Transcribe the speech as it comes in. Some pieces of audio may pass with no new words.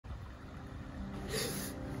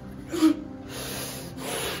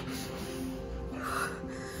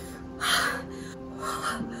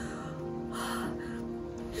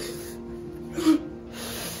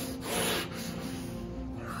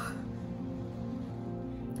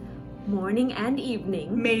Morning and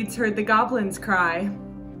evening, maids heard the goblins cry.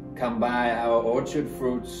 Come buy our orchard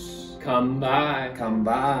fruits. Come buy. Come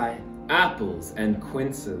buy. Apples and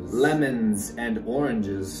quinces. Lemons and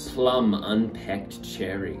oranges. Plum unpecked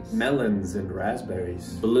cherries. Melons and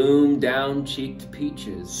raspberries. Bloom down-cheeked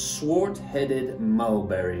peaches. Swart-headed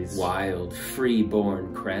mulberries. Wild,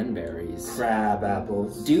 free-born cranberries. Crab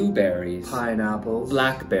apples. Dewberries. Pineapples.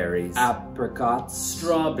 Blackberries. Apricots.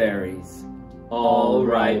 Strawberries. All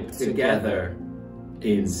ripe together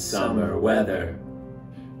in summer weather.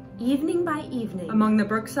 evening by evening, Among the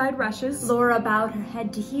brookside rushes, Laura bowed her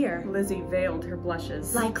head to hear. Lizzie veiled her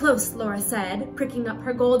blushes. Lie close, Laura said, pricking up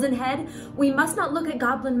her golden head. We must not look at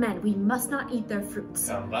goblin men, we must not eat their fruits.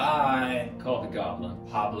 Come by, Called the goblin.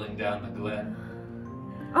 hobbling down the glen.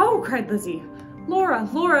 Oh, cried Lizzie. Laura,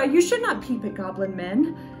 Laura, you should not peep at goblin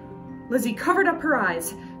men. Lizzie covered up her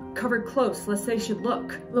eyes, covered close lest they should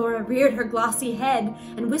look. Laura reared her glossy head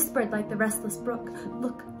and whispered like the restless brook.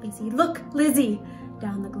 Look, Lizzie, look, Lizzie.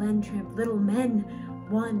 Down the glen tramp little men.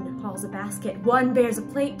 One hauls a basket, one bears a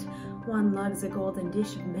plate, one lugs a golden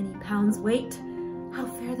dish of many pounds weight. How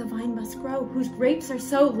fair the vine must grow, whose grapes are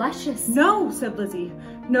so luscious. No, said Lizzie.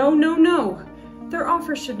 No, no, no. Their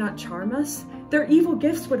offers should not charm us. Their evil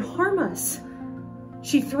gifts would harm us.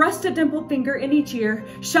 She thrust a dimpled finger in each ear,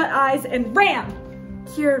 shut eyes, and ran.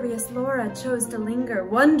 Curious Laura chose to linger,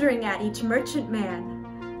 wondering at each merchant man.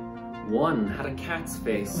 One had a cat's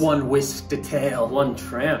face. One whisked a tail. One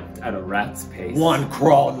tramped at a rat's pace. One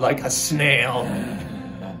crawled like a snail.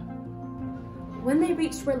 When they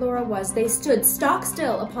reached where Laura was, they stood stock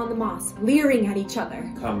still upon the moss, leering at each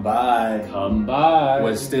other. Come by, Come by.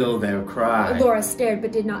 was still their cry. Laura stared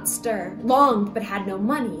but did not stir, longed but had no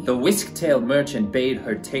money. The whisk-tailed merchant bade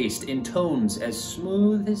her taste in tones as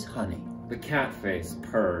smooth as honey. The cat face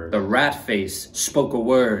purred. The rat face spoke a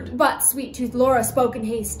word. But sweet-toothed Laura spoke in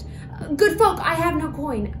haste. Good folk, I have no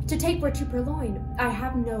coin to take where to purloin. I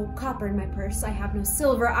have no copper in my purse, I have no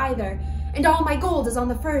silver either. And all my gold is on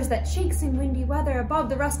the furs that shakes in windy weather above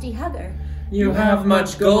the rusty heather. You have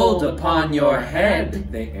much gold upon your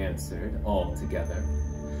head, they answered all together.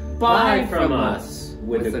 Buy from us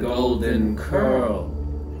with a golden curl.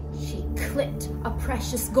 She clipped a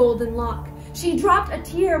precious golden lock. She dropped a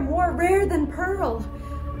tear more rare than pearl,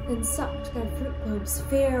 then sucked their fruit globes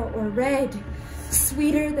fair or red.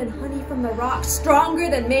 Sweeter than honey from the rock, stronger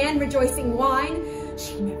than man rejoicing wine.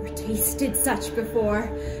 She never tasted such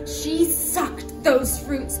before. She sucked those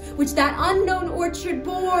fruits which that unknown orchard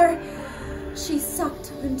bore. She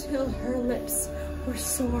sucked until her lips were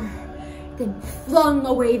sore, then flung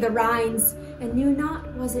away the rinds, and knew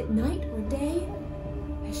not was it night or day,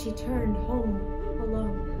 as she turned home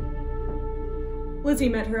alone. Lizzie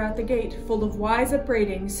met her at the gate, full of wise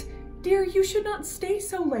upbraidings. Dear, you should not stay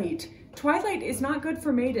so late. Twilight is not good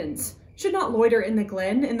for maidens. Should not loiter in the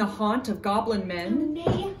glen, in the haunt of goblin men.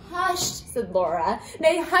 Nay, hush, said Laura.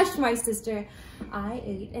 Nay, hush, my sister. I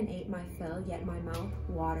ate and ate my fill, yet my mouth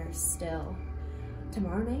waters still.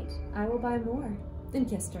 Tomorrow night I will buy more. Then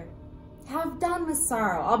kissed her. Have done with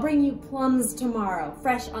sorrow. I'll bring you plums tomorrow,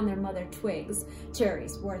 fresh on their mother twigs,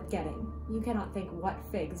 cherries worth getting. You cannot think what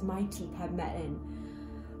figs my teeth have met in.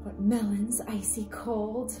 What melons, icy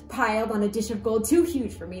cold, piled on a dish of gold too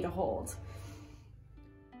huge for me to hold.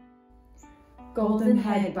 Golden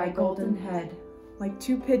head by golden head, like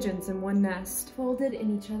two pigeons in one nest, Folded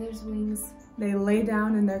in each other's wings, they lay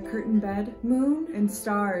down in their curtain bed, moon and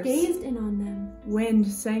stars, gazed in on them, wind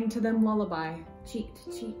sang to them lullaby, cheek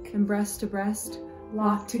to cheek, and breast to breast,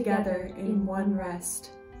 locked together in one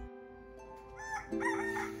rest.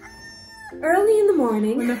 Early in the When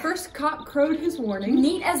morning, the first cock crowed his warning,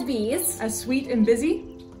 neat as bees, as sweet and busy,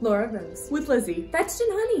 Laura rose, with Lizzie, fetched in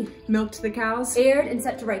honey, milked the cows, aired and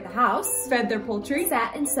set to right the house, fed their poultry,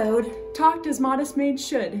 sat and sewed, talked as modest maids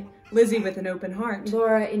should, Lizzie with an open heart,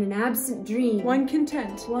 Laura in an absent dream, one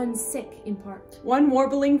content, one sick in part, one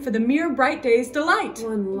warbling for the mere bright day's delight.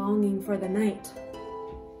 one longing for the night.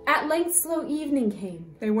 At length slow evening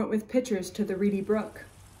came, They went with pitchers to the reedy brook,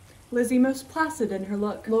 Lizzie most placid in her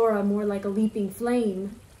look, Laura more like a leaping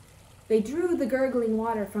flame. They drew the gurgling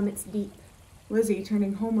water from its deep. Lizzie,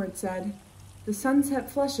 turning homeward, said, The sunset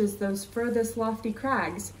flushes those furthest lofty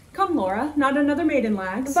crags. Come, Laura, not another maiden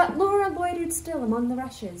lags. But Laura loitered still among the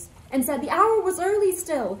rushes, and said the hour was early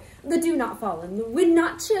still, the dew not fallen, the wind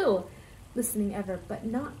not chill, listening ever, but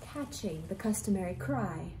not catching the customary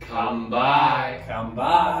cry. Come by. Come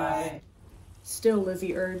by. Still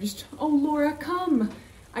Lizzie urged, Oh, Laura, come.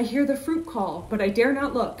 I hear the fruit call, but I dare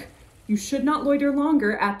not look. You should not loiter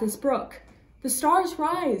longer at this brook. The stars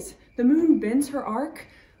rise, the moon bends her arc.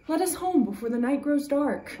 Let us home before the night grows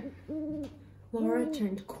dark. Laura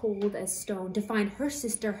turned cold as stone to find her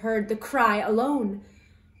sister heard the cry alone.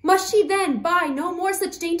 Must she then buy no more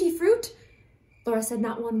such dainty fruit? Laura said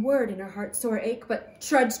not one word in her heart's sore ache, but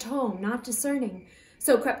trudged home, not discerning,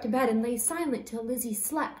 so crept to bed and lay silent till Lizzie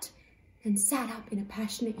slept, and sat up in a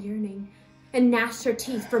passionate yearning, and gnashed her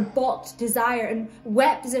teeth for balked desire, and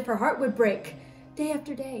wept as if her heart would break. Day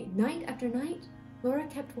after day, night after night, Laura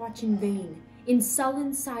kept watching vain, in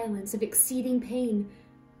sullen silence of exceeding pain.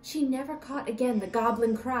 She never caught again the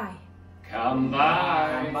goblin cry. Come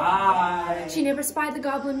by, Come by. She never spied the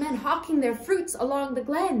goblin men hawking their fruits along the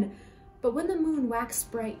glen. But when the moon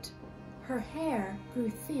waxed bright, her hair grew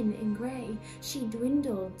thin and gray. She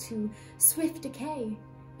dwindled to swift decay,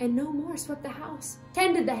 and no more swept the house,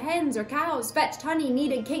 tended the hens or cows, fetched honey,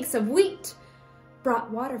 kneaded cakes of wheat,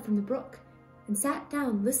 brought water from the brook, and sat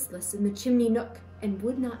down listless in the chimney nook, and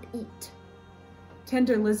would not eat.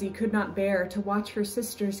 Tender Lizzie could not bear to watch her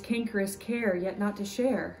sister's cankerous care, yet not to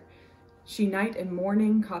share. She night and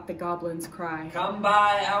morning caught the goblin's cry. Come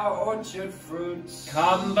by our orchard fruits.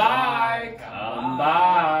 come by, come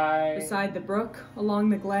by. Beside the brook,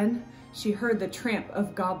 along the glen, she heard the tramp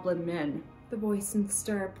of goblin men. The voice and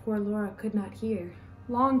stir poor Laura could not hear,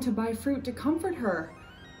 Longed to buy fruit to comfort her,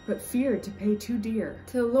 but feared to pay too dear.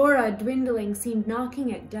 till Laura, dwindling, seemed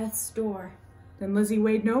knocking at death's door. Then Lizzie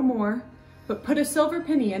weighed no more, but put a silver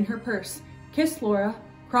penny in her purse, kissed Laura,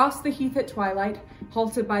 crossed the heath at twilight,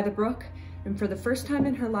 halted by the brook, and for the first time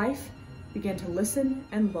in her life, began to listen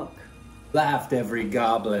and look. Laughed every When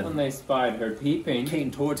goblin. they spied her peeping, Came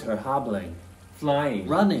towards her hobbling. flying,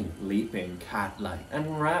 Running. leaping, Cat-like.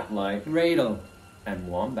 and rat-like, Radle. and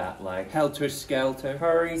wombat-like, Helter-skelter.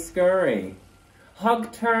 hurry-scurry,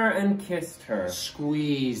 hugged her and kissed her,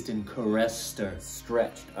 Squeezed and caressed her.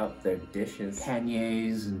 stretched up their dishes.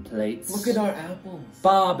 Panniers and plates. Look at our apples.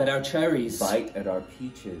 Bob at our cherries. Bite at our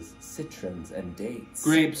peaches, citrons, and dates.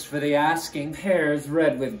 Grapes for the asking. Pears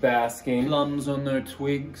red with basking. Plums on their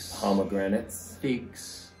twigs. Pomegranates.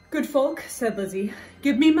 Figs. Good folk, said Lizzie,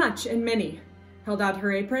 give me much and many. Held out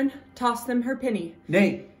her apron, tossed them her penny.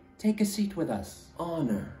 Nay, take a seat with us.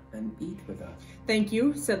 Honor and eat with us. Thank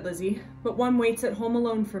you, said Lizzie, but one waits at home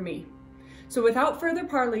alone for me. So without further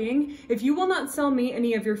parleying, if you will not sell me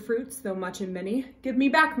any of your fruits, though much and many, give me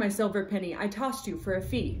back my silver penny I tossed you for a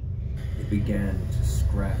fee. They began to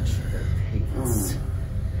scratch their pates,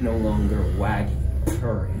 no longer wagging,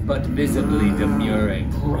 purring, But visibly demurring.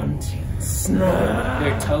 grunting, snarling.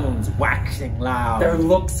 Their tones waxing loud. Their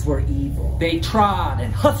looks were evil. They trod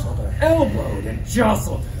and hustled her. elbowed and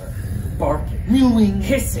jostled her, barking, Mewing.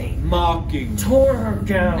 hissing, Mocking. tore her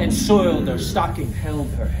gown, And soiled their stocking.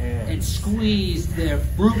 held her hand And squeezed their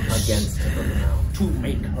fruits against her mouth. to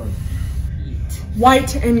make her eat.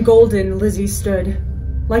 White and golden Lizzie stood,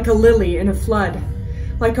 like a lily in a flood,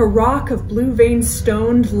 like a rock of blue-veined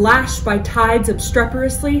stone lashed by tides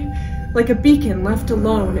obstreperously, like a beacon left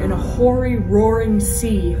alone in a hoary, roaring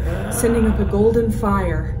sea, sending up a golden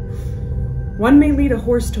fire. One may lead a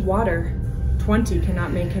horse to water, 20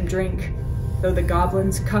 cannot make him drink. Though the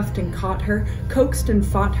goblins cuffed and caught her, coaxed and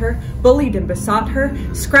fought her, bullied and besought her,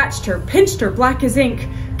 scratched her, pinched her black as ink,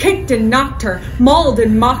 kicked and knocked her, mauled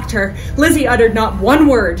and mocked her, Lizzie uttered not one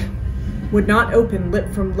word, would not open lip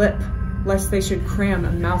from lip, lest they should cram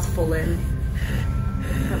a mouthful in.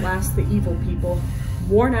 At last the evil people,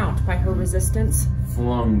 worn out by her resistance,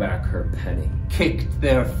 Flung back her penny. Kicked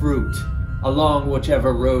their fruit along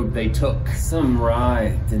whichever road they took. Some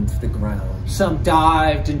writhed into the ground. Some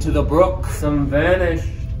dived into the brook. Some vanished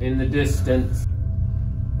in the distance.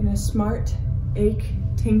 in a smart ache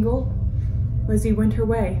tingle, Lizzie went her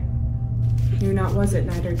way. Knew not was it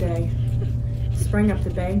night or day. Sprang up the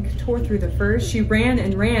bank, tore through the furs, she ran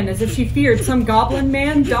and ran as if she feared some goblin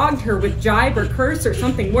man dogged her with jibe or curse or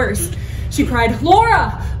something worse. She cried,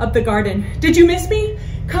 "Laura!" up the garden. "Did you miss me?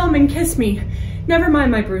 Come and kiss me. Never mind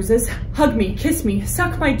my bruises. Hug me, kiss me,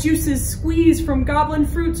 suck my juices, squeeze from goblin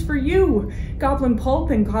fruits for you, goblin pulp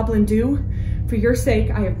and goblin dew. For your sake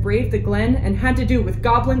I have braved the glen and had to do with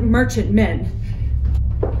goblin merchant men."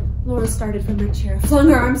 Laura started from her chair, flung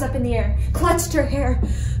her arms up in the air, clutched her hair.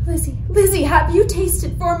 "Lizzie, Lizzie, have you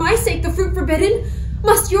tasted for my sake the fruit forbidden?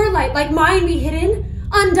 Must your light like mine be hidden?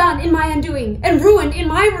 Undone in my undoing, and ruined in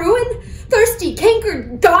my ruin? Thirsty,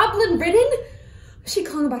 cankered, goblin-ridden?" She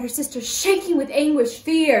clung about her sister, shaking with anguish,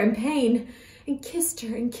 fear, and pain, and kissed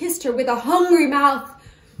her with a hungry mouth.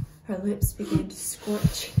 Her lips began to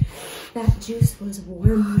scorch. That juice was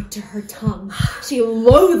wormwood to her tongue. She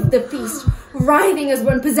loathed the feast, writhing as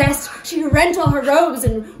one possessed. She rent all her robes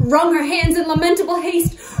and wrung her hands in lamentable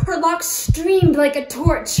haste. Her locks streamed like a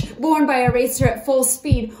torch borne by a racer at full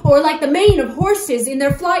speed, or like the mane of horses in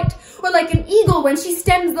their flight, or like an eagle when she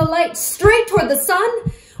stems the light straight toward the sun,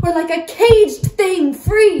 or like a caged thing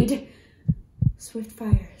freed. Swift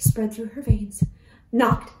fire spread through her veins,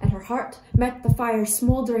 knocked at her heart, met the fire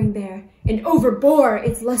smoldering there, and overbore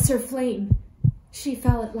its lesser flame. She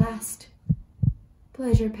fell at last.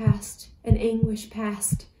 Pleasure past and anguish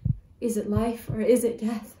past. Is it life or is it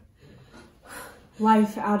death?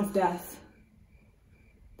 Life out of death.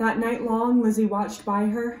 That night long, Lizzie watched by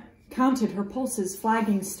her, counted her pulses'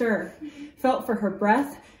 flagging stir, felt for her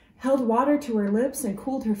breath, held water to her lips and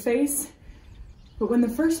cooled her face. But when the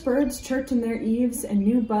first birds chirped in their eaves and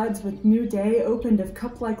new buds with new day opened of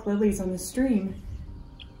cup-like lilies on the stream,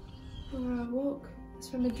 Laura awoke as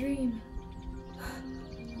from a dream,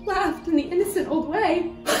 laughed in the innocent old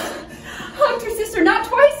way, hugged her sister not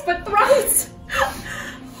twice but thrice.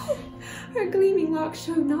 Her gleaming locks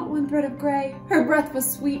showed not one thread of gray, her breath was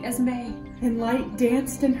sweet as May, and light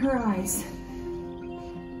danced in her eyes.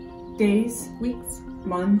 Days, weeks,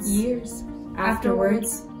 months, years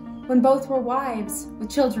afterwards, when both were wives with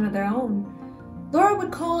children of their own, Laura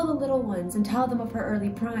would call the little ones and tell them of her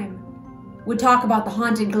early prime, would talk about the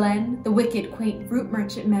haunted glen, the wicked, quaint fruit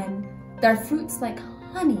merchant men, their fruits like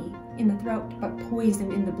honey in the throat, but poison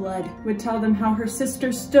in the blood. Would tell them how her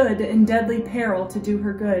sister stood in deadly peril to do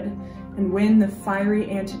her good, and win the fiery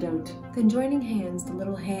antidote. Then joining hands, the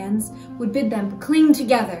little hands would bid them cling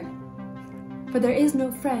together, for there is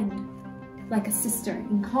no friend like a sister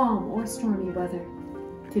in calm or stormy weather.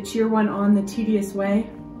 To cheer one on the tedious way,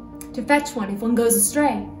 To fetch one if one goes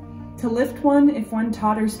astray, to lift one if one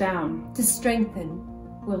totters down, to strengthen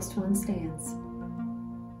whilst one stands.